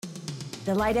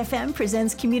The Light FM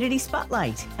presents Community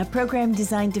Spotlight, a program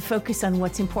designed to focus on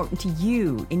what's important to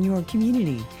you in your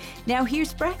community. Now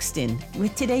here's Braxton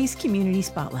with today's Community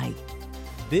Spotlight.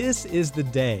 This is the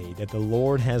day that the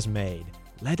Lord has made.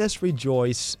 Let us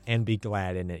rejoice and be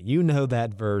glad in it. You know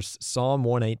that verse, Psalm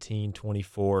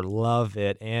 118:24. Love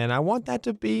it. And I want that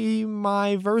to be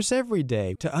my verse every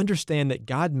day, to understand that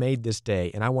God made this day,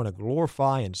 and I want to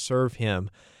glorify and serve Him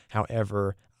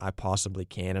however I possibly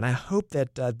can. And I hope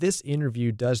that this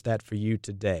interview does that for you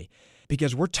today,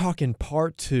 because we're talking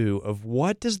part 2 of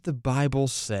what does the Bible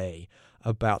say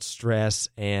about stress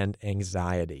and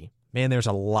anxiety. Man, there's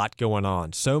a lot going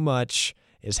on. So much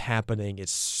is happening.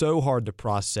 It's so hard to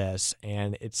process,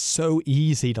 and it's so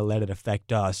easy to let it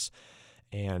affect us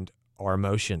and our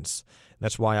emotions.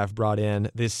 That's why I've brought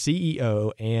in the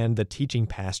CEO and the teaching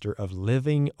pastor of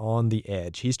Living on the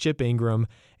Edge. He's Chip Ingram,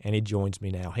 and he joins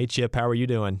me now. Hey, Chip, how are you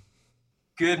doing?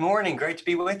 Good morning. Great to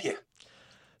be with you.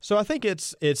 So I think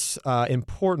it's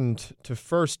important to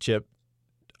first, Chip,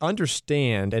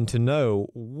 understand and to know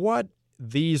what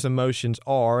these emotions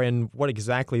are and what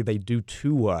exactly they do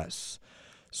to us.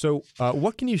 So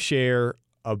what can you share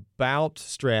about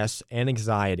stress and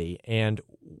anxiety and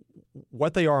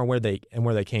what they are and where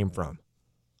they came from?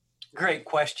 Great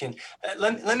question.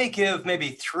 Let me give maybe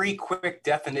 3 quick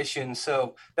definitions.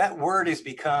 So that word has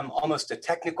become almost a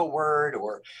technical word,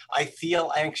 or I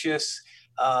feel anxious.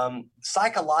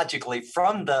 Psychologically,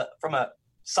 from a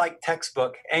psych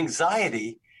textbook,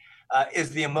 anxiety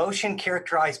is the emotion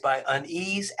characterized by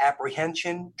unease,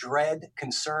 apprehension, dread,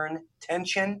 concern,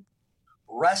 tension,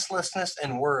 restlessness,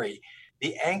 and worry.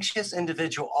 The anxious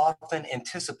individual often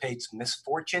anticipates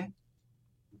misfortune,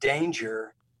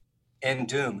 danger, and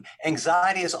doom.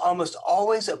 Anxiety is almost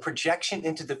always a projection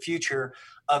into the future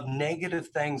of negative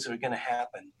things that are going to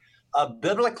happen.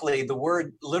 Biblically, the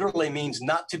word literally means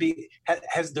not to be,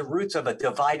 has the roots of a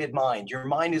divided mind. Your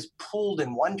mind is pulled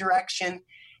in one direction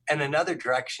and another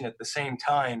direction at the same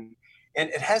time. And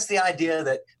it has the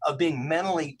idea of being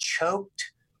mentally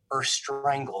choked or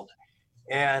strangled.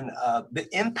 And the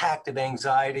impact of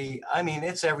anxiety, I mean,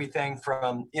 it's everything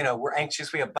from, we're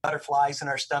anxious, we have butterflies in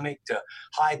our stomach, to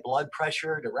high blood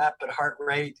pressure, to rapid heart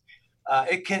rate.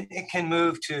 It can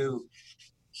move to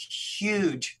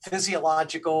huge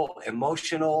physiological,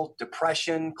 emotional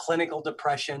depression, clinical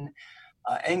depression.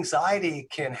 Anxiety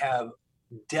can have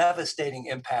devastating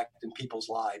impact in people's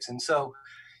lives. And so,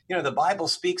 the Bible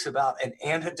speaks about an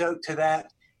antidote to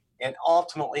that. And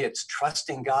ultimately, it's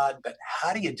trusting God. But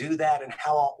how do you do that and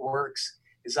how it works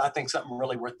is, I think, something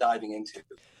really worth diving into.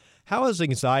 How has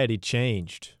anxiety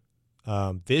changed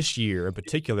this year in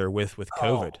particular with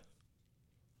COVID?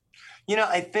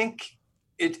 I think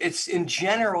it's in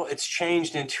general, it's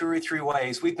changed in 2 or 3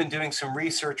 ways. We've been doing some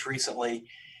research recently.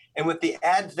 And with the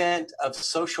advent of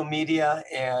social media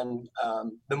and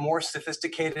the more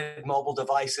sophisticated mobile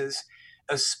devices,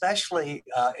 especially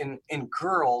in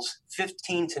girls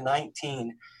 15 to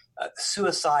 19,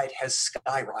 suicide has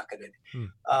skyrocketed.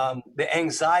 The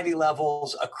anxiety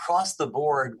levels across the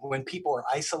board when people are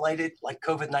isolated, like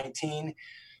COVID-19,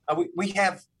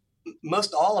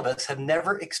 most all of us have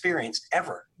never experienced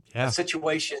ever a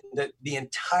situation that the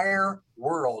entire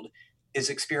world is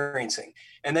experiencing.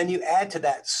 And then you add to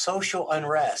that social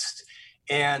unrest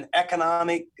and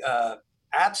economic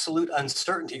absolute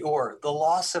uncertainty, or the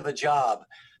loss of a job,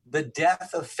 the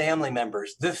death of family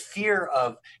members, the fear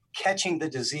of catching the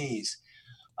disease,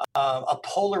 a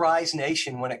polarized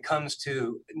nation when it comes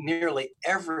to nearly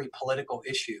every political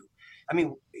issue. I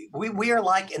mean, we are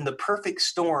like in the perfect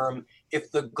storm. If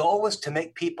the goal was to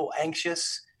make people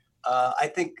anxious,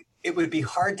 I think it would be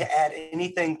hard to add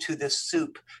anything to this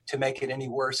soup to make it any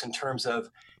worse in terms of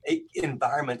an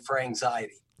environment for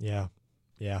anxiety. Yeah.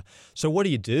 So what do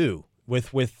you do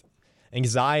with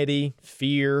anxiety,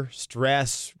 fear,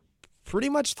 stress, pretty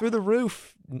much through the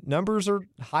roof? Numbers are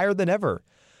higher than ever.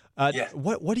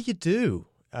 What do you do?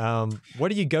 Where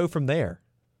do you go from there?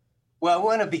 Well, I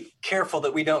want to be careful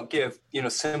that we don't give,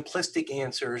 simplistic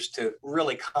answers to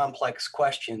really complex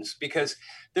questions, because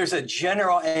there's a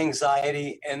general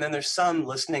anxiety, and then there's some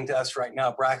listening to us right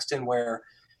now, Braxton, where,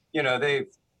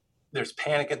 there's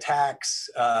panic attacks,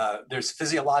 there's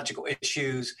physiological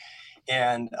issues,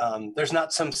 and there's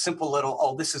not some simple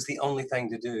little, this is the only thing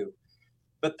to do.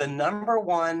 But the number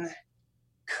one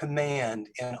command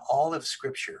in all of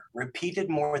Scripture, repeated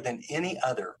more than any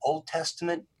other, Old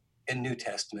Testament and New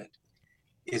Testament,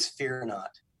 is fear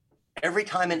not. Every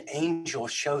time an angel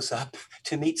shows up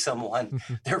to meet someone,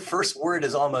 their first word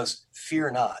is almost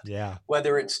fear not. Yeah.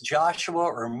 Whether it's Joshua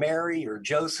or Mary or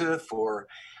Joseph or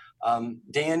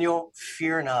Daniel,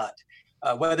 fear not.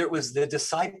 Whether it was the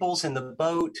disciples in the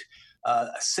boat,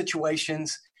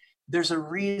 situations, there's a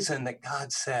reason that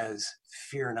God says,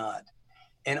 fear not.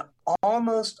 And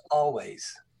almost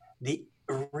always, the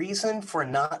reason for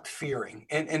not fearing,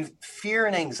 and fear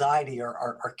and anxiety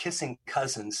are kissing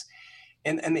cousins.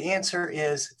 And the answer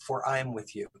is, for I am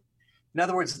with you. In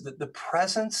other words, the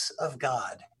presence of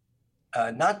God,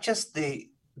 not just the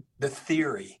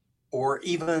theory or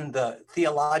even the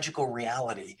theological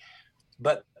reality,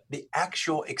 but the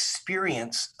actual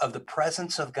experience of the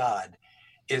presence of God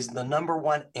is the number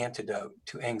one antidote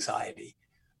to anxiety.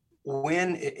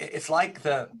 When it's like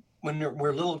when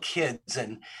we're little kids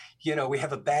and, we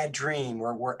have a bad dream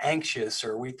or we're anxious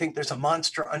or we think there's a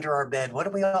monster under our bed, what do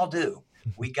we all do?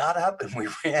 We got up and we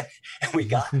ran and we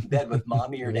got in bed with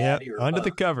mommy or daddy or under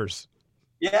the covers.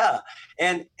 Yeah.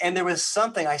 And there was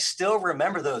something, I still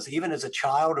remember those, even as a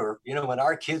child or, when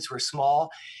our kids were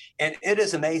small. And it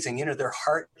is amazing, their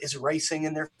heart is racing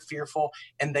and they're fearful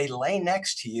and they lay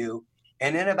next to you.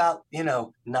 And in about,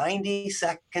 90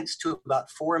 seconds to about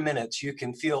 4 minutes, you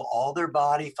can feel all their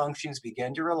body functions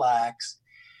begin to relax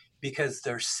because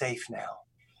they're safe now.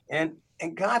 And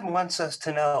God wants us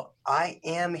to know, I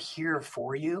am here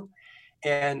for you.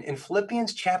 And in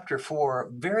Philippians chapter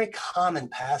 4, very common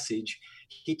passage,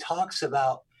 he talks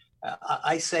about,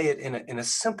 I say it in a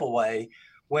simple way,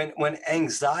 when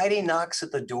anxiety knocks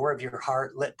at the door of your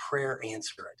heart, let prayer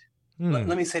answer it.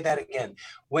 Let me say that again.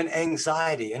 When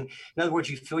anxiety, and in other words,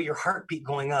 you feel your heartbeat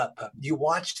going up, you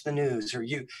watch the news, or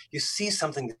you see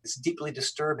something that's deeply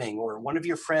disturbing, or one of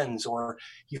your friends, or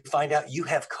you find out you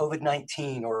have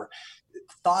COVID-19, or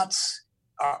thoughts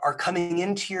are coming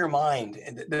into your mind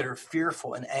that are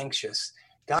fearful and anxious.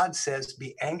 God says,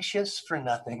 be anxious for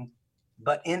nothing,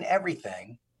 but in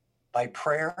everything, by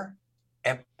prayer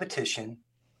and petition,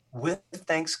 with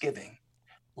thanksgiving,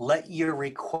 let your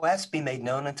requests be made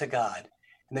known unto God.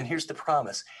 And then here's the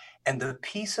promise. And the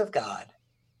peace of God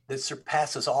that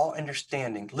surpasses all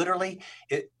understanding, literally,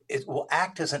 it will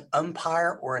act as an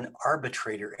umpire or an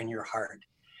arbitrator in your heart.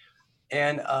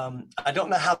 And I don't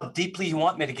know how deeply you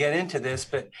want me to get into this,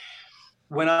 but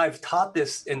when I've taught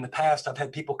this in the past, I've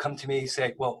had people come to me and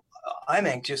say, well, I'm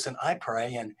anxious and I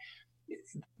pray. And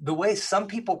the way some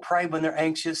people pray when they're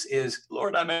anxious is,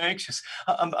 Lord, I'm anxious.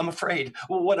 I'm afraid.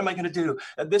 Well, what am I going to do?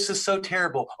 This is so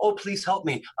terrible. Oh, please help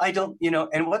me. I don't,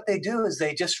 and what they do is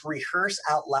they just rehearse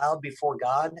out loud before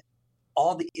God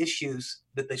all the issues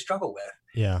that they struggle with.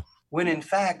 Yeah. When in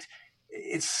fact,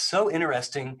 it's so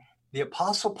interesting. The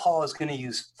Apostle Paul is going to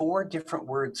use 4 different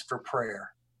words for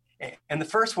prayer. And the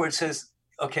first word says,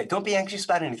 okay, don't be anxious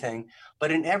about anything,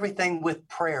 but in everything with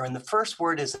prayer. And the first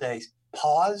word is a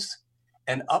pause,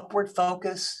 an upward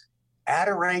focus,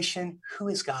 adoration. Who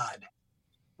is God?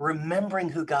 Remembering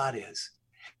who God is.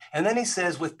 And then he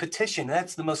says with petition,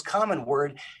 that's the most common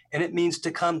word, and it means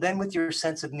to come then with your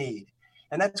sense of need.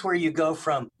 And that's where you go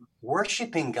from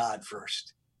worshiping God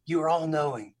first. You are all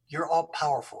knowing. You're all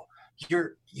powerful.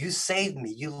 You saved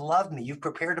me. You love me. You've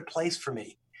prepared a place for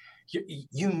me.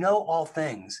 You know all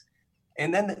things.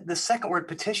 And then the second word,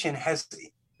 petition, has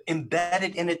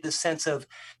embedded in it the sense of,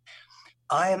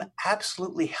 I am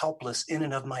absolutely helpless in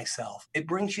and of myself. It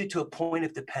brings you to a point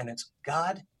of dependence.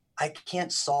 God, I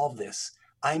can't solve this.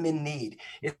 I'm in need.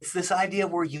 It's this idea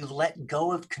where you let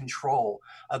go of control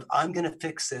of, I'm going to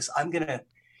fix this.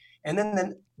 And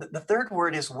then the third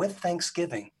word is with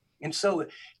thanksgiving. And so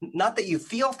not that you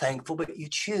feel thankful, but you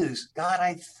choose, God,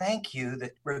 I thank you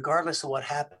that regardless of what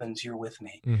happens, you're with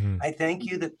me. Mm-hmm. I thank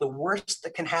you that the worst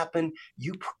that can happen,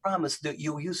 you promise that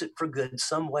you'll use it for good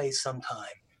some way, sometime.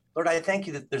 Lord, I thank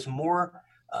you that there's more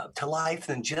to life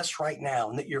than just right now,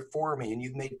 and that you're for me and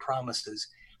you've made promises.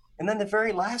 And then the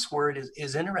very last word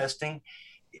is interesting.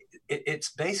 It's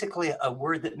basically a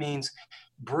word that means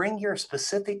bring your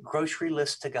specific grocery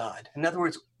list to God. In other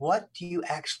words, what do you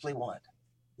actually want?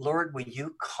 Lord, will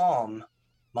you calm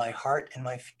my heart and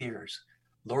my fears?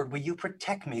 Lord, will you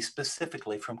protect me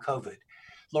specifically from COVID?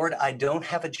 Lord, I don't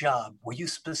have a job. Will you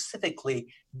specifically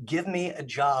give me a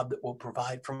job that will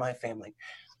provide for my family?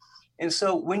 And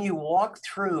so when you walk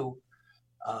through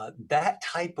that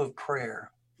type of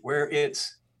prayer, where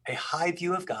it's a high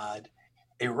view of God,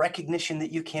 a recognition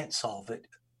that you can't solve it,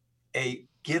 a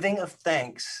giving of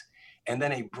thanks, and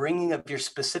then a bringing of your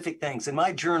specific things. In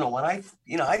my journal, when I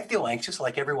feel anxious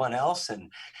like everyone else,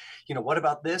 and, what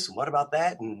about this and what about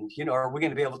that? And, are we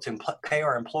going to be able to pay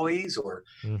our employees, or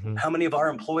how many of our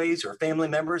employees or family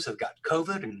members have got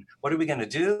COVID, and what are we going to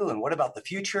do? And what about the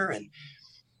future? And,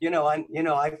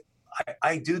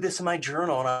 I do this in my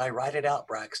journal and I write it out,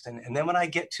 Braxton. And then when I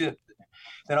get to,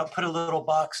 then I'll put a little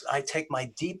box. I take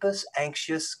my deepest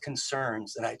anxious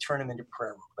concerns and I turn them into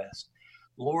prayer requests.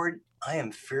 Lord, I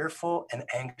am fearful and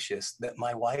anxious that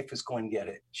my wife is going to get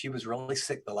it. She was really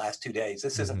sick the last 2 days.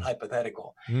 This isn't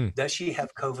hypothetical. Does she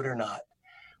have COVID or not?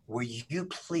 Will you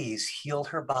please heal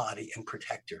her body and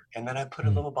protect her? And then I put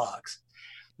a little box.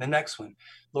 The next one,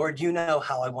 Lord, you know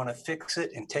how I want to fix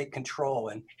it and take control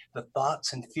and the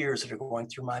thoughts and fears that are going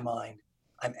through my mind.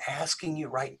 I'm asking you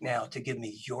right now to give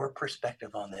me your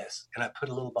perspective on this. And I put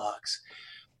a little box.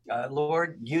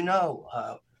 Lord, you know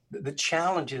the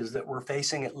challenges that we're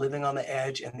facing at living on the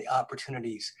edge and the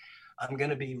opportunities. I'm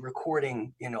going to be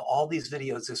recording, all these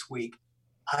videos this week.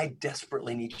 I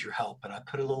desperately need your help. And I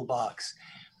put a little box.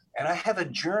 And I have a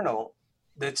journal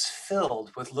that's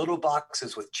filled with little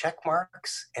boxes with check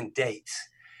marks and dates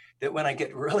that when I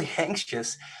get really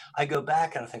anxious, I go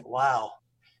back and I think, wow,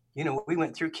 we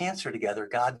went through cancer together.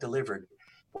 God delivered.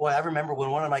 Boy, I remember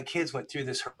when one of my kids went through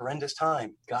this horrendous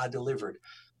time. God delivered.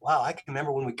 Wow, I can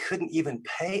remember when we couldn't even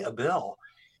pay a bill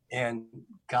and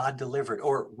God delivered.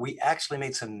 Or we actually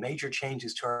made some major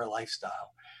changes to our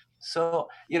lifestyle. So,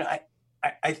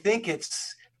 I think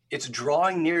it's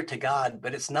drawing near to God,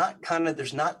 but it's not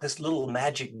there's not this little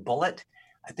magic bullet.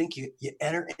 I think you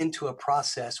enter into a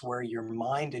process where your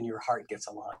mind and your heart gets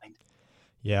aligned.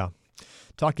 Yeah.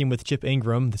 Talking with Chip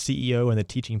Ingram, the CEO and the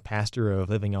teaching pastor of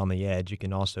Living on the Edge. You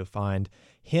can also find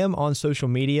him on social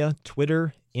media,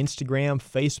 Twitter, Instagram,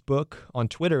 Facebook. On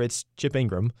Twitter, it's Chip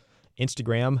Ingram.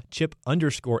 Instagram,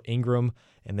 Chip_Ingram.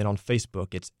 And then on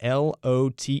Facebook, it's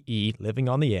LOTE, Living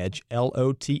on the Edge,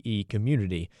 LOTE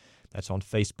Community. That's on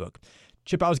Facebook.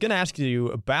 Chip, I was going to ask you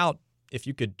about if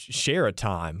you could share a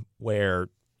time where,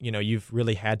 you've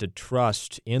really had to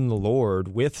trust in the Lord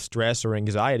with stress or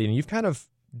anxiety, and you've kind of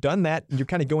done that, and you're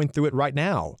kind of going through it right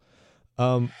now.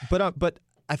 But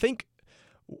I think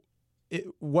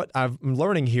what I'm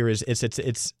learning here is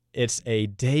it's a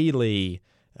daily,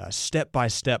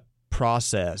 step-by-step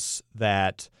process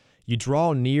that you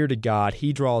draw near to God,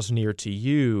 He draws near to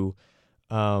you,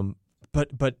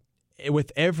 but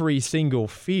with every single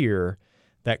fear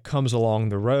that comes along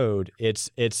the road,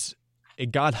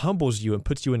 God humbles you and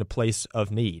puts you in a place of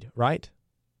need, right?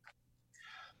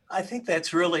 I think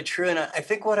that's really true. And I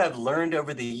think what I've learned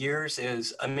over the years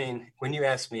is, when you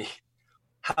ask me,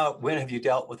 when have you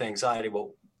dealt with anxiety?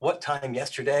 Well, what time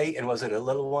yesterday? And was it a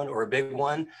little one or a big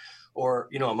one? Or,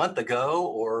 a month ago?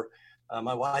 Or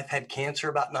my wife had cancer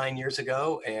about 9 years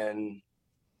ago, and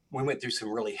we went through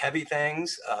some really heavy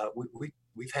things.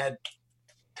 We've had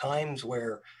times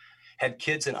where had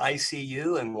kids in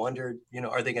ICU and wondered,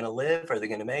 are they going to live? Are they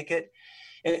going to make it?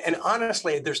 And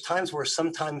honestly, there's times where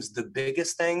sometimes the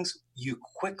biggest things you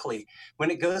quickly, when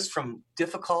it goes from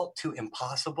difficult to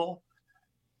impossible,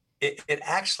 it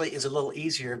actually is a little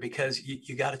easier because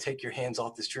you got to take your hands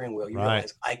off the steering wheel. You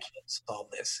realize I can't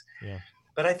solve this. Yeah.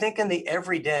 But I think in the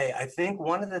everyday, I think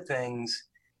one of the things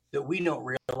that we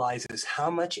don't realize is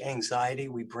how much anxiety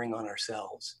we bring on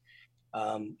ourselves.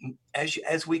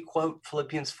 As we quote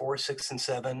Philippians 4, 6, and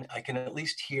 7, I can at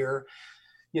least hear,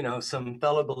 some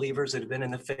fellow believers that have been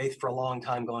in the faith for a long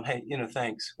time going, hey,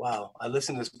 thanks. Wow. I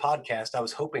listened to this podcast. I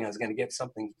was hoping I was going to get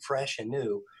something fresh and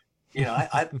new.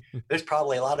 There's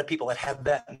probably a lot of people that have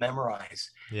that memorized.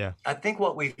 Yeah. I think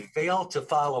what we fail to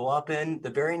follow up in the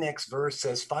very next verse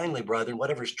says, finally, brethren,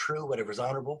 whatever's true, whatever's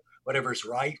honorable, whatever's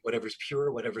right, whatever's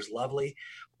pure, whatever's lovely,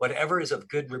 whatever is of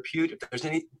good repute, if there's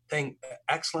anything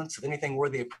excellence, if anything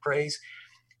worthy of praise,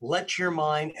 let your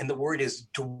mind, and the word is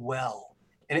dwell.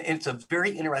 And it's a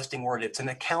very interesting word. It's an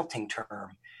accounting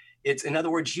term. It's, in other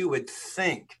words, you would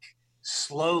think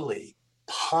slowly,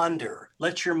 ponder,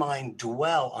 let your mind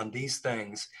dwell on these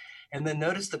things. And then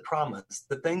notice the promise,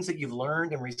 the things that you've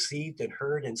learned and received and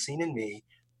heard and seen in me,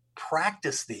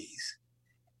 practice these.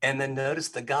 And then notice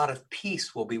the God of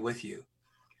peace will be with you.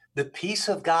 The peace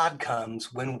of God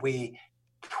comes when we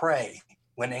pray,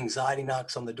 when anxiety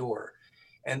knocks on the door.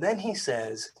 And then he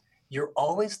says, you're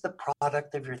always the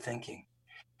product of your thinking.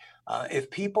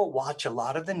 If people watch a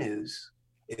lot of the news,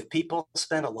 if people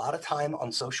spend a lot of time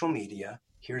on social media,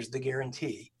 here's the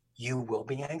guarantee, you will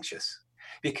be anxious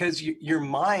because your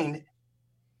mind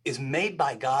is made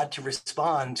by God to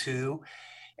respond to,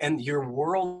 and your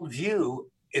worldview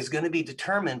is going to be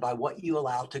determined by what you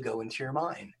allow to go into your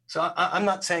mind. So I'm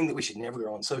not saying that we should never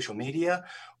go on social media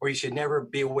or you should never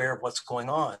be aware of what's going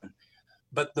on.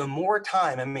 But the more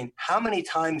time, how many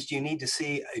times do you need to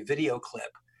see a video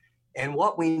clip? And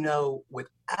what we know with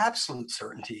absolute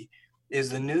certainty is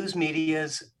the news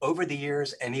media's over the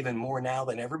years, and even more now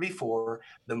than ever before,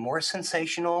 the more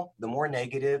sensational, the more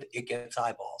negative, it gets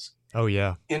eyeballs. Oh,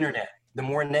 yeah. Internet, the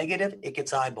more negative, it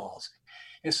gets eyeballs.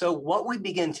 And so what we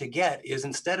begin to get is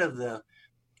instead of the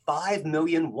 5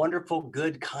 million wonderful,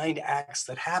 good, kind acts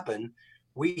that happen,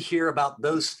 we hear about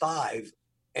those five,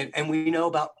 and we know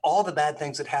about all the bad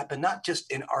things that happen, not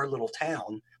just in our little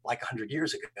town like 100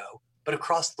 years ago, but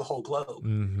across the whole globe.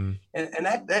 Mm-hmm. And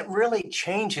that really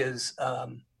changes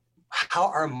how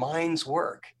our minds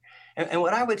work. And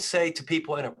what I would say to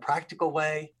people in a practical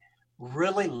way,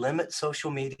 really limit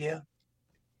social media,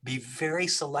 be very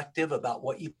selective about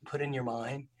what you put in your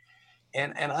mind.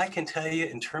 And I can tell you,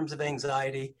 in terms of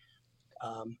anxiety,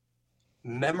 um,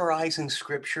 memorizing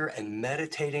scripture and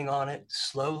meditating on it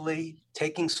slowly,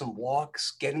 taking some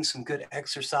walks, getting some good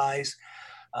exercise.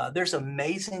 There's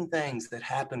amazing things that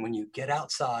happen when you get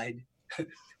outside,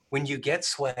 when you get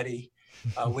sweaty,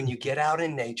 when you get out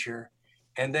in nature,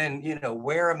 and then,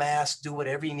 wear a mask, do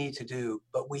whatever you need to do.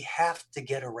 But we have to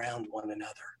get around one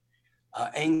another.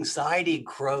 Anxiety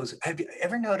grows. Have you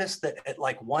ever noticed that at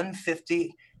like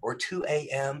 1:50 or 2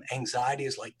 a.m., anxiety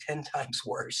is like 10 times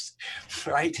worse,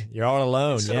 right? You're all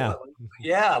alone. So, Yeah.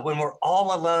 yeah, when we're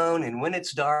all alone and when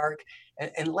it's dark,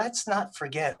 and let's not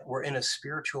forget, we're in a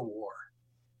spiritual war.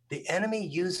 The enemy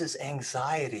uses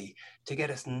anxiety to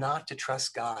get us not to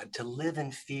trust God, to live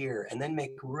in fear, and then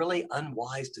make really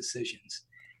unwise decisions.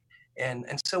 And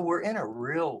so we're in a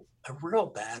real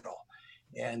battle.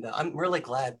 And I'm really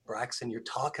glad, Braxton, you're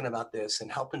talking about this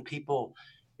and helping people,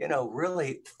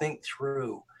 really think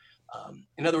through.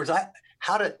 In other words,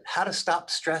 how to stop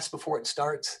stress before it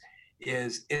starts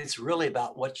it's really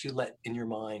about what you let in your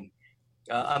mind.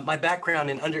 My background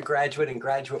in undergraduate and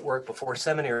graduate work before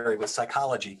seminary was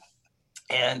psychology.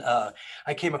 And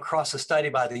I came across a study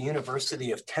by the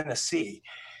University of Tennessee.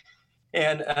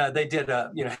 And they did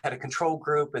had a control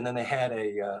group, and then they had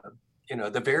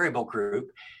the variable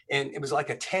group. And it was like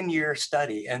a 10-year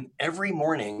study. And every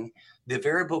morning, the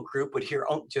variable group would hear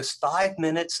just 5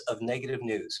 minutes of negative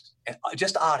news,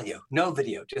 just audio, no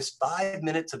video, just 5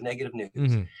 minutes of negative news.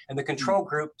 Mm-hmm. And the control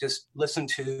group just listened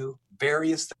to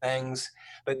various things,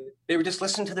 but they were just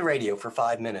listening to the radio for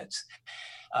 5 minutes.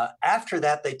 After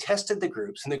that, they tested the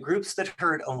groups, and the groups that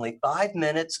heard only 5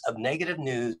 minutes of negative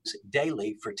news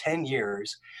daily for 10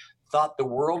 years thought the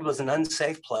world was an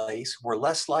unsafe place, were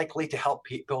less likely to help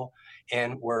people,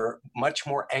 and were much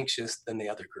more anxious than the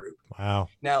other group. Wow.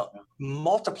 Now,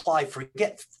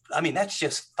 that's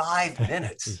just 5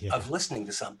 minutes Yeah. of listening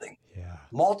to something. Yeah.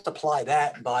 Multiply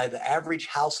that by the average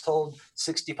household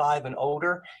 65 and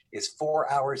older is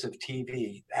 4 hours of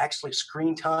TV. Actually,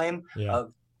 screen time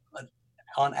of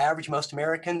on average, most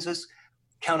Americans, is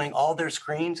counting all their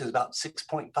screens, is about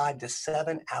 6.5 to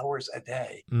 7 hours a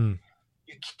day. Mm.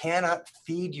 You cannot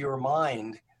feed your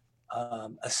mind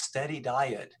a steady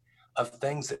diet of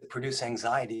things that produce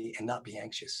anxiety and not be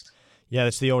anxious. Yeah,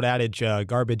 that's the old adage,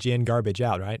 garbage in, garbage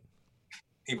out, right?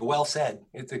 Well said.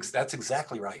 That's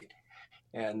exactly right.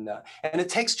 And it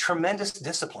takes tremendous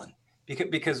discipline.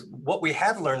 Because what we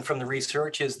have learned from the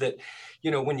research is that,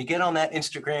 when you get on that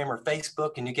Instagram or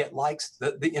Facebook and you get likes,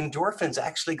 the endorphins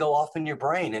actually go off in your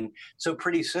brain. And so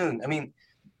pretty soon,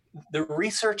 the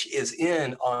research is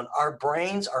in on our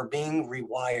brains are being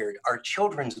rewired. Our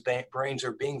children's brains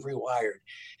are being rewired.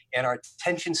 And our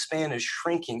attention span is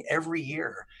shrinking every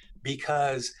year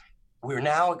because we're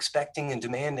now expecting and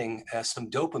demanding some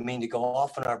dopamine to go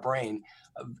off in our brain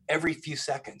every few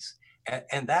seconds.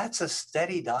 And that's a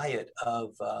steady diet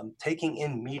of taking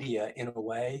in media in a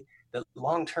way that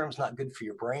long-term is not good for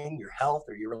your brain, your health,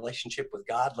 or your relationship with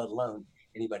God, let alone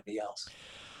anybody else.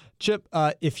 Chip,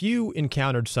 if you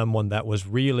encountered someone that was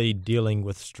really dealing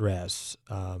with stress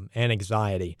and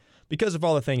anxiety because of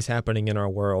all the things happening in our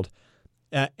world,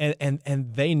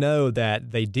 and they know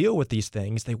that they deal with these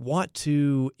things, they want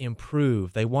to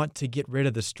improve, they want to get rid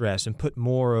of the stress and put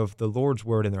more of the Lord's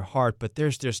word in their heart, but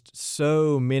there's just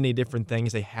so many different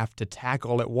things they have to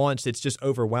tackle at once. It's just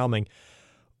overwhelming.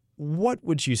 What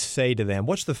would you say to them?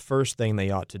 What's the first thing they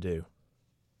ought to do?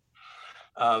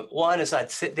 One is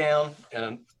I'd sit down,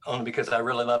 only because I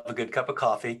really love a good cup of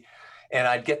coffee, and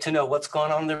I'd get to know what's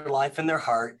going on in their life and their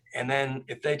heart. And then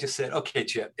if they just said, okay,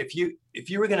 Chip, if you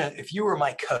were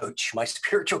my coach, my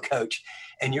spiritual coach,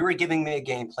 and you were giving me a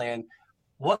game plan,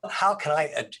 how can I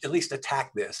at least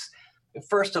attack this? And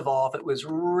first of all, if it was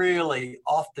really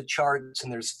off the charts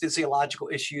and there's physiological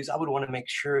issues, I would want to make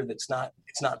sure that it's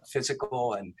not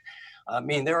physical. And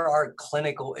there are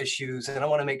clinical issues, and I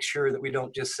want to make sure that we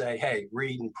don't just say, hey,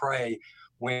 read and pray,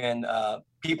 when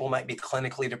people might be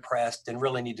clinically depressed and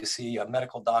really need to see a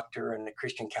medical doctor and a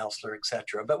Christian counselor, et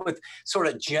cetera. But with sort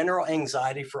of general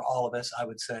anxiety for all of us, I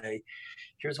would say,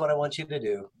 here's what I want you to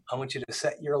do. I want you to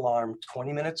set your alarm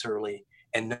 20 minutes early,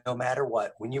 and no matter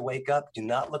what, when you wake up, do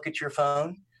not look at your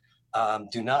phone.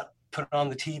 Do not put it on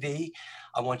the TV.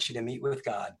 I want you to meet with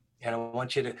God. And I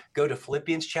want you to go to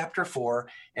Philippians chapter 4.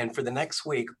 And for the next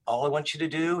week, all I want you to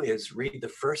do is read the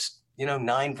first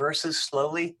 9 verses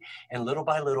slowly, and little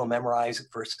by little memorize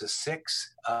verses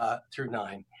 6 through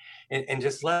 9. And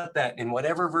just let that, in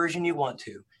whatever version you want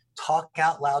to, talk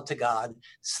out loud to God.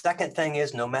 Second thing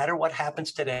is, no matter what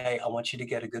happens today, I want you to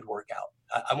get a good workout.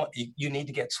 I want you need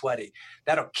to get sweaty.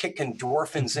 That'll kick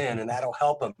endorphins in, and that'll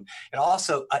help them. And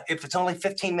also, if it's only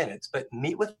 15 minutes, but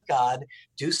meet with God,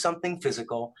 do something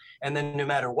physical. And then no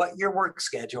matter what your work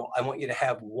schedule, I want you to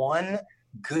have one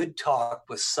good talk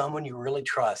with someone you really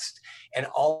trust. And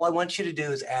all I want you to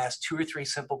do is ask 2 or 3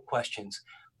 simple questions.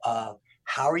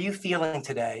 How are you feeling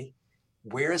today?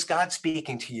 Where is God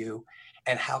speaking to you?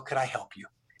 And how could I help you?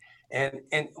 And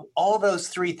all those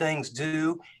 3 things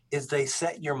do is they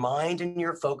set your mind and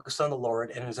your focus on the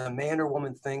Lord. And as a man or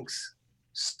woman thinks,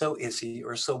 so is he,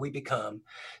 or so we become.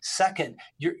 Second,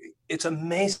 it's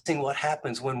amazing what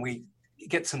happens when we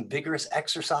get some vigorous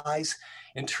exercise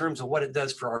in terms of what it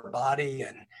does for our body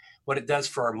and what it does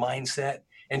for our mindset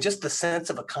and just the sense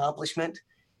of accomplishment.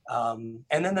 And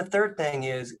then the third thing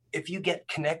is, if you get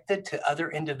connected to other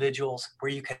individuals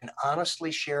where you can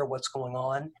honestly share what's going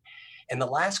on. And the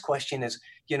last question is,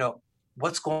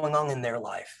 what's going on in their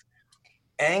life?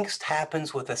 Angst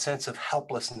happens with a sense of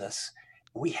helplessness.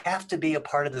 We have to be a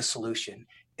part of the solution.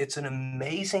 It's an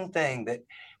amazing thing that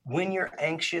when you're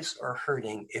anxious or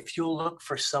hurting, if you'll look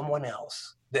for someone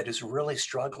else that is really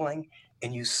struggling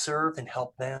and you serve and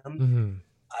help them, Mm-hmm.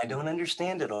 I don't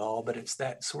understand it all, but it's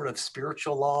that sort of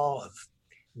spiritual law of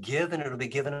give and it'll be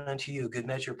given unto you, good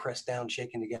measure, pressed down,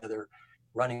 shaken together,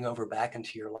 running over back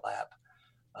into your lap.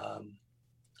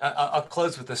 I'll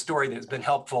close with a story that's been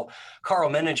helpful. Carl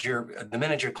Menninger, the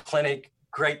Menninger Clinic,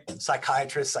 great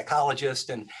psychiatrist, psychologist,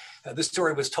 and this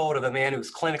story was told of a man who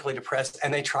was clinically depressed,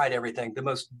 and they tried everything, the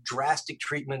most drastic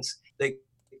treatments.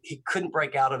 He couldn't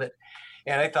break out of it,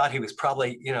 and I thought he was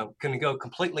probably, going to go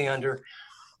completely under.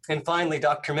 And finally,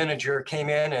 Dr. Menninger came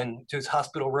in and to his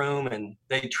hospital room, and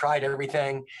they tried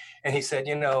everything. And he said,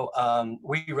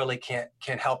 we really can't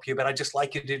help you, but I'd just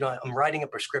like you to do, I'm writing a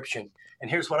prescription.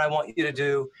 And here's what I want you to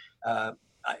do.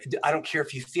 I don't care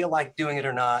if you feel like doing it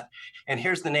or not. And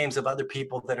here's the names of other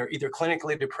people that are either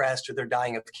clinically depressed or they're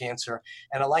dying of cancer.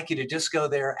 And I'd like you to just go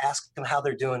there, ask them how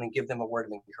they're doing, and give them a word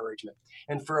of encouragement.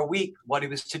 And for a week, what he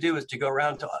was to do is to go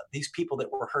around to these people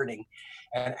that were hurting.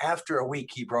 And after a week,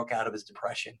 he broke out of his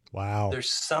depression. Wow.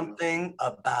 There's something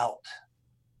about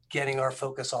getting our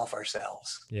focus off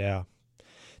ourselves. Yeah.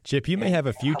 Chip, you may have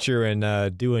a future in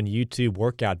doing YouTube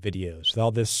workout videos with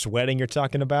all this sweating you're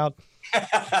talking about.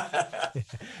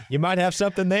 You might have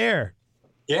something there.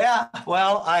 Yeah.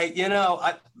 Well,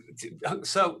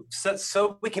 so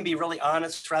we can be really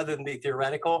honest rather than be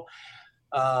theoretical.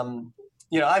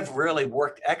 I've really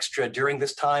worked extra during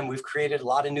this time. We've created a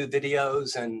lot of new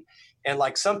videos, and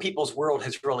like some people's world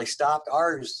has really stopped.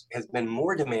 Ours has been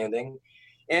more demanding.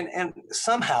 And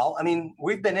somehow,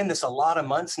 we've been in this a lot of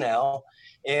months now.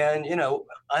 And,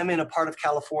 I'm in a part of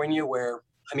California where,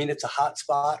 it's a hot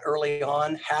spot early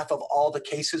on. Half of all the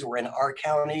cases were in our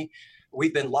county.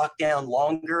 We've been locked down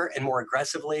longer and more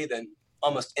aggressively than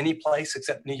almost any place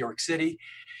except New York City.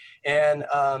 And,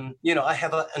 I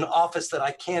have an office that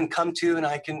I can come to and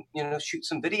I can, shoot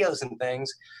some videos and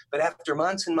things. But after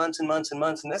months and months and months and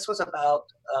months, and this was about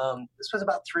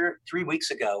 3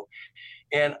 weeks ago.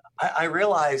 And I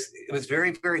realized it was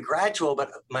very, very gradual, but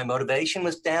my motivation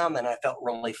was down. Then I felt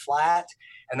really flat.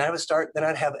 And then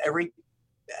I'd have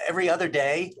every other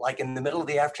day, like in the middle of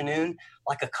the afternoon,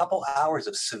 like a couple hours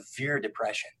of severe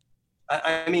depression.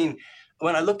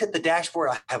 When I looked at the dashboard,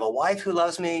 I have a wife who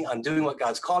loves me. I'm doing what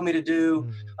God's called me to do.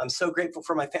 Mm-hmm. I'm so grateful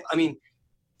for my family.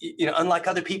 Unlike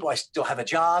other people, I still have a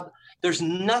job. There's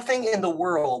nothing in the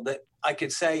world that I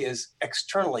could say is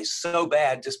externally so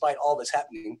bad, despite all that's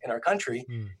happening in our country.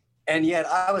 Mm. And yet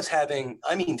I was having,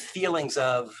 feelings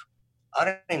of, I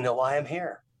don't even know why I'm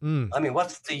here. Mm.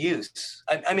 What's the use?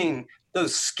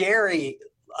 Those scary,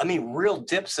 real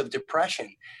dips of depression.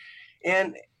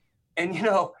 And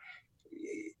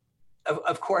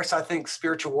of course, I think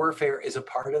spiritual warfare is a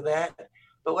part of that.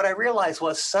 But what I realized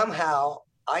was somehow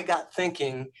I got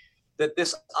thinking that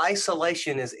this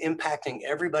isolation is impacting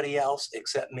everybody else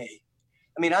except me.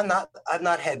 I've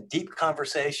not had deep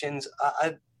conversations.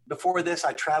 Before this,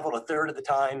 I traveled a third of the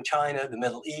time, China, the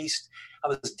Middle East. I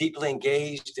was deeply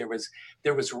engaged. There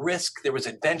was risk, there was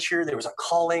adventure, there was a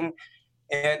calling.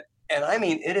 And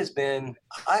it has been,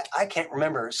 I can't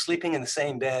remember sleeping in the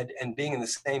same bed and being in the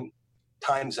same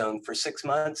time zone for 6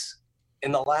 months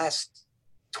in the last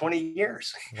 20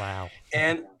 years. Wow.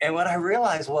 And what I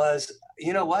realized was,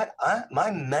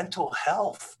 my mental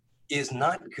health is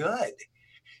not good.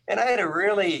 And I had a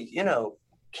really,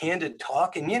 candid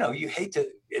talk. And, you hate to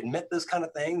admit those kind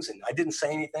of things. And I didn't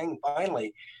say anything.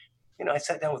 Finally, I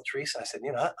sat down with Teresa. I said,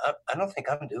 I don't think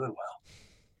I'm doing well.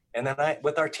 And then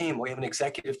with our team, we have an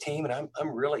executive team, and I'm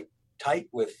really tight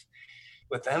with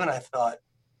them. And I thought,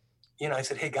 I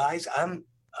said, hey guys, I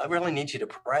really need you to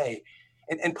pray.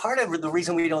 And part of the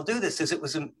reason we don't do this is it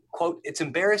was, quote, it's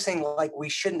embarrassing, like we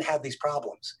shouldn't have these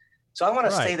problems. So I want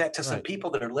to say that to some people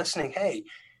that are listening. Hey,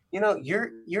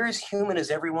 you're as human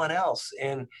as everyone else.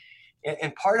 And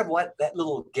part of what that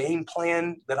little game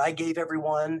plan that I gave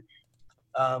everyone,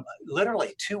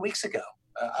 literally 2 weeks ago,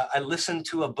 I listened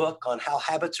to a book on how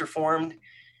habits are formed.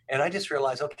 And I just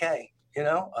realized, okay,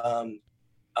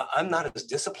 I'm not as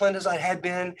disciplined as I had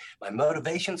been. My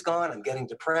motivation's gone. I'm getting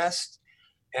depressed.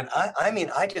 And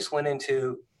I just went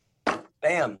into,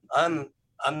 bam, I'm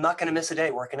not going to miss a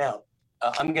day working out.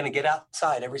 I'm going to get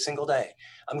outside every single day.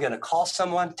 I'm going to call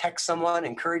someone, text someone,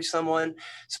 encourage someone.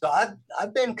 So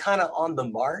I've been kind of on the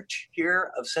march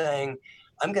here of saying,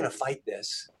 I'm going to fight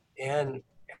this. And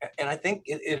I think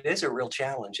it is a real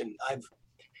challenge. And I've,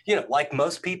 like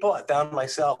most people, I found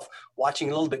myself watching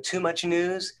a little bit too much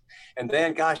news. And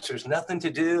then, gosh, there's nothing to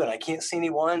do and I can't see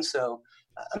anyone. So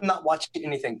I'm not watching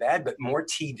anything bad, but more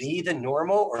TV than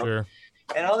normal. Sure.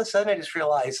 And all of a sudden I just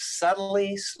realized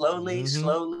slowly,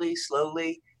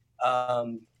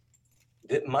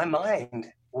 that my mind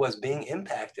was being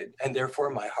impacted, and therefore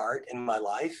my heart and my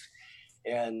life.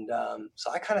 And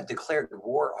so I kind of declared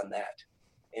war on that.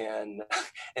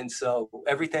 And so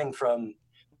everything from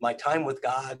my time with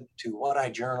God to what I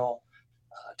journal,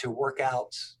 to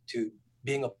workouts, to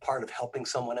being a part of helping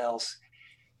someone else.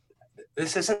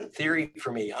 This isn't theory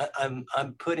for me.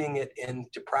 I'm putting it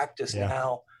into practice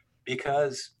now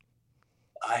because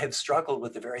I have struggled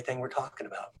with the very thing we're talking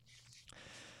about.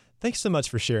 Thanks so much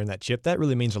for sharing that, Chip. That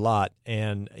really means a lot.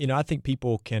 And, I think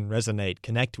people can resonate,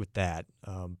 connect with that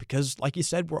because, like you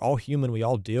said, we're all human. We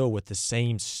all deal with the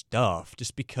same stuff.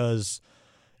 Just because,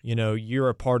 you're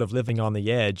a part of living on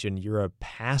the edge and you're a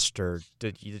pastor,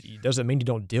 doesn't mean you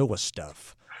don't deal with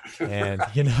stuff. And,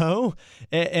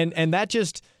 and that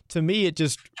just, to me, it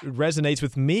just resonates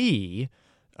with me,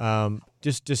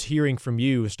 just hearing from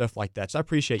you, stuff like that. So I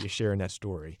appreciate you sharing that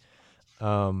story.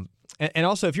 And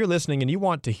also, if you're listening and you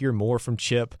want to hear more from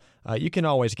Chip, you can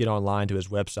always get online to his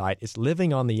website. It's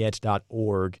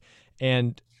livingontheedge.org.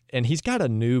 And he's got a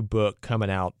new book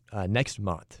coming out next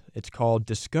month. It's called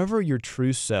Discover Your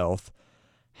True Self,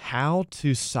 How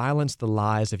to Silence the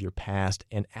Lies of Your Past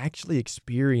and Actually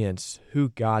Experience Who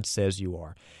God Says You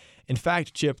Are. In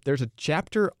fact, Chip, there's a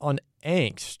chapter on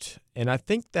angst, and I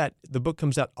think that the book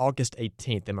comes out August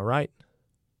 18th. Am I right?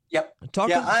 Yep.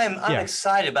 I'm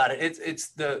excited about it. It's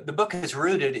the book is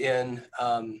rooted in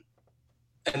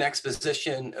an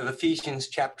exposition of Ephesians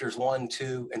chapters 1,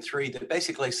 2, and 3 that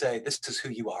basically say this is who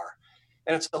you are.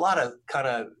 And it's a lot of kind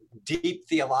of deep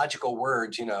theological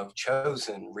words,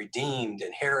 chosen, redeemed,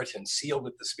 inheritance, sealed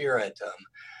with the Spirit,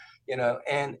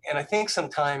 and I think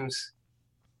sometimes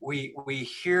we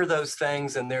hear those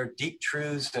things and they're deep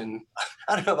truths. And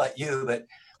I don't know about you, but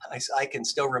I can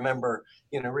still remember,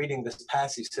 reading this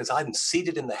passage. It says, I'm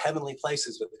seated in the heavenly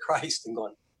places with Christ, and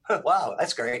going, wow,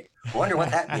 that's great. I wonder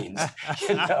what that means,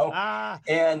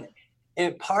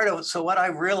 and part of, so what I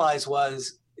realized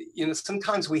was,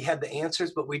 sometimes we have the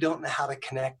answers, but we don't know how to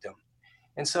connect them.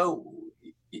 And so,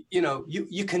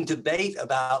 you can debate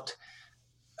about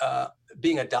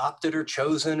being adopted or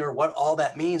chosen or what all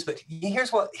that means. But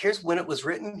here's when it was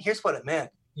written. Here's what it meant.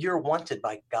 You're wanted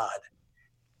by God.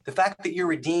 The fact that you're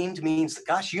redeemed means,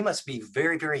 gosh, you must be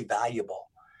very, very valuable.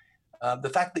 The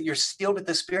fact that you're sealed with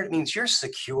the Spirit means you're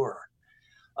secure.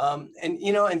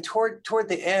 And toward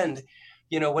the end,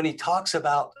 when he talks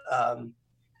about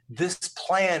this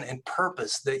plan and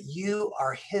purpose, that you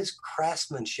are his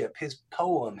craftsmanship, his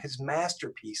poem, his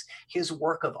masterpiece, his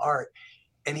work of art.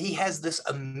 And he has this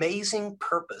amazing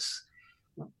purpose.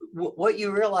 What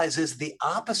you realize is the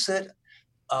opposite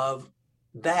of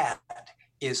that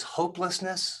is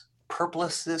hopelessness,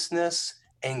 purposelessness,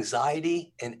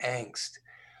 anxiety, and angst.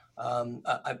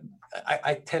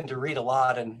 I tend to read a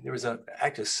lot, and there was a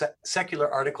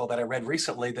secular article that I read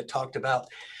recently that talked about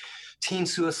teen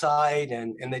suicide,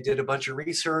 and they did a bunch of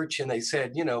research, and they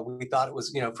said, we thought it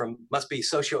was, must be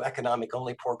socioeconomic,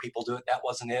 only poor people do it. That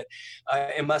wasn't it.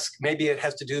 Maybe it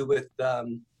has to do with,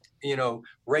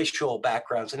 racial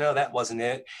backgrounds. No, that wasn't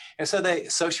it. And so they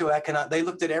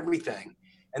looked at everything.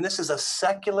 And this is a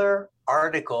secular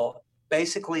article,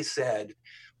 basically said,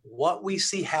 what we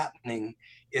see happening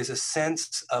is a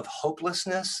sense of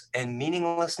hopelessness and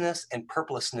meaninglessness and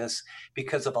purposelessness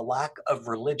because of a lack of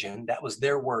religion. That was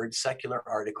their word, secular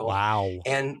article. Wow.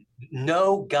 And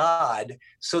no God,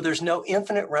 so there's no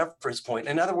infinite reference point.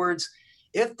 In other words,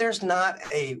 if there's not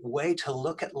a way to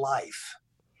look at life,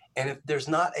 and if there's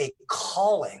not a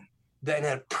calling, then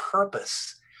a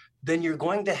purpose, then you're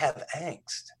going to have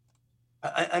angst.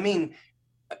 I mean,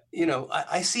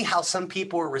 I see how some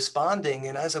people are responding.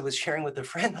 And as I was sharing with a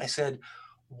friend, I said,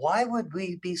 why would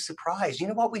we be surprised? You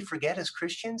know what we forget as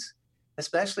Christians,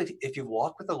 especially if you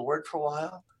walk with the Lord for a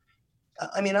while?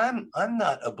 I mean, I'm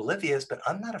not oblivious, but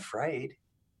I'm not afraid.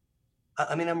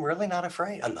 I mean, I'm really not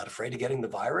afraid. I'm not afraid of getting the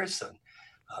virus. And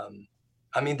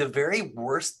I mean, the very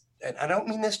worst, and I don't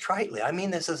mean this tritely, I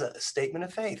mean this as a statement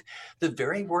of faith. The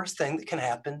very worst thing that can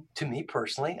happen to me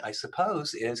personally, I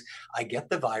suppose, is I get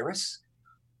the virus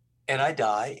and I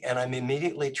die, and I'm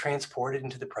immediately transported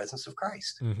into the presence of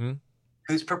Christ,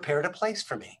 who's prepared a place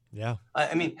for me. Yeah.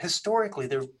 I mean, historically,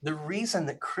 the reason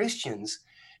that Christians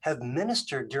have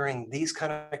ministered during these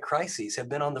kind of crises, have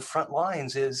been on the front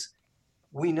lines, is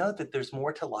we know that there's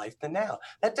more to life than now.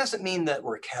 That doesn't mean that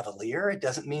we're cavalier. It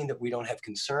doesn't mean that we don't have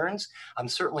concerns. I'm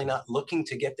certainly not looking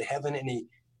to get to heaven any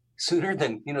sooner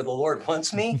than, the Lord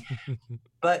wants me.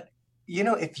 But,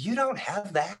 if you don't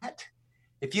have that,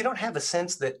 if you don't have a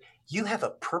sense that you have a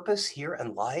purpose here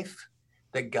in life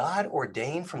that God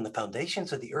ordained from the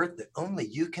foundations of the earth that only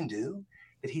you can do,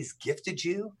 that he's gifted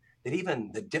you, that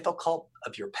even the difficult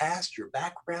of your past, your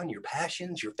background, your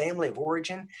passions, your family of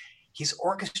origin, he's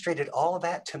orchestrated all of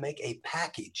that to make a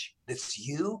package that's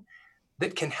you,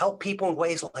 that can help people in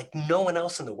ways like no one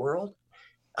else in the world.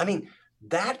 I mean,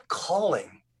 that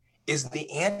calling is the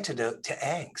antidote to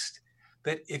angst.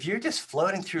 But if you're just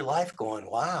floating through life going,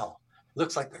 wow,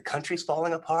 looks like the country's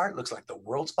falling apart, looks like the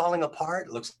world's falling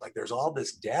apart, looks like there's all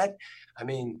this debt. I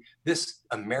mean, this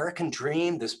American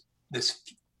dream, this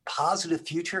positive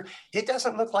future, it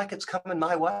doesn't look like it's coming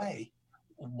my way.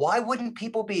 Why wouldn't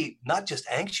people be not just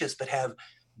anxious, but have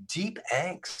deep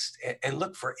angst and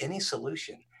look for any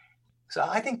solution? So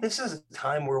I think this is a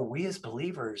time where we as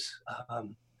believers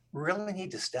really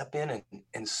need to step in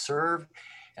and serve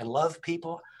and love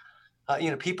people.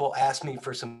 People ask me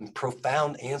for some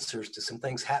profound answers to some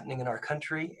things happening in our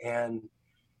country. And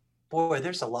boy,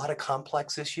 there's a lot of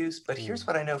complex issues, but here's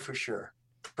what I know for sure.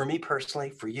 For me personally,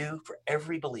 for you, for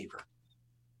every believer,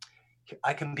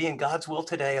 I can be in God's will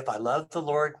today if I love the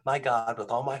Lord, my God, with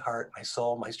all my heart, my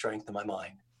soul, my strength, and my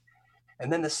mind.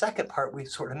 And then the second part we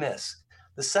sort of miss.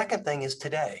 The second thing is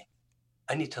today,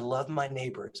 I need to love my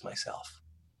neighbor as myself.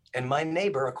 And my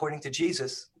neighbor, according to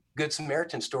Jesus, Good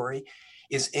Samaritan story,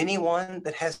 is anyone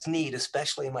that has need,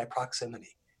 especially in my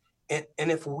proximity. And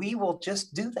if we will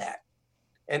just do that,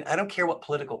 and I don't care what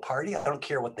political party, I don't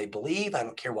care what they believe, I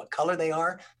don't care what color they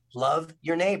are, love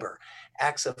your neighbor.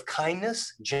 Acts of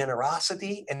kindness,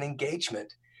 generosity, and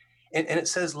engagement. And it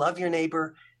says, love your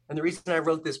neighbor. And the reason I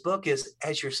wrote this book is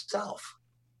as yourself.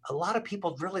 A lot of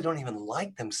people really don't even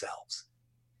like themselves.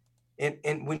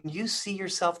 And when you see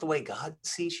yourself the way God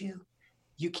sees you,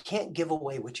 you can't give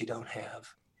away what you don't have.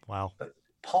 Wow. But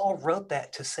Paul wrote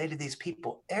that to say to these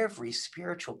people, every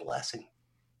spiritual blessing,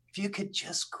 if you could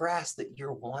just grasp that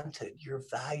you're wanted, you're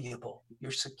valuable,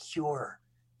 you're secure,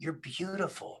 you're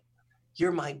beautiful,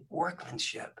 you're my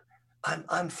workmanship,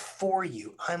 I'm for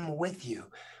you, I'm with you.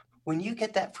 When you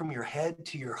get that from your head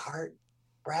to your heart,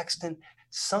 Braxton,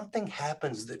 something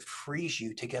happens that frees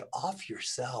you to get off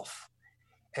yourself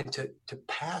and to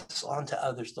pass on to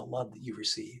others the love that you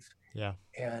receive. Yeah.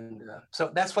 And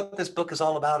so that's what this book is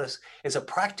all about, is a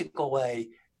practical way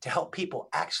to help people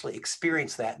actually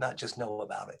experience that, not just know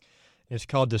about it. It's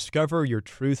called Discover Your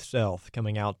Truth Self,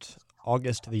 coming out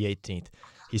August the 18th.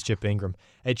 He's Chip Ingram.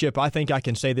 Hey, Chip, I think I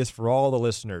can say this for all the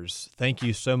listeners. Thank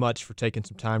you so much for taking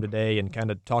some time today and kind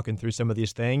of talking through some of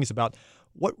these things about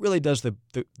what really does the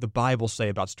Bible say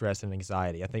about stress and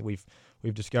anxiety. I think we've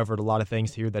discovered a lot of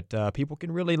things here that people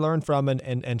can really learn from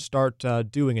and start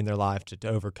doing in their life to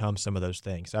overcome some of those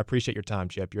things. I appreciate your time,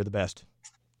 Chip. You're the best.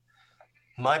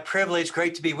 My privilege.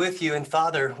 Great to be with you. And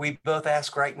Father, we both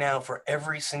ask right now for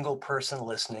every single person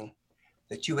listening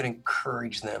that you would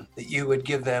encourage them, that you would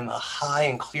give them a high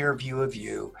and clear view of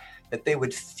you, that they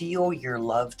would feel your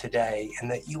love today, and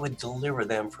that you would deliver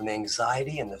them from the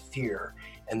anxiety and the fear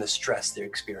and the stress they're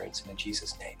experiencing. In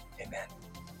Jesus' name, amen.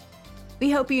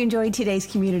 We hope you enjoyed today's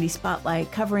Community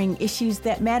Spotlight, covering issues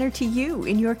that matter to you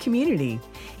in your community.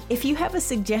 If you have a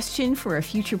suggestion for a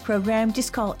future program,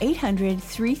 just call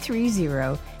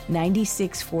 800-330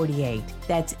 9648.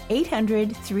 That's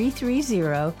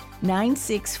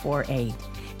 800-330-9648.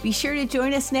 Be sure to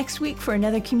join us next week for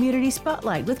another Community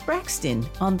Spotlight with Braxton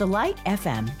on The Light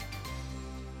FM.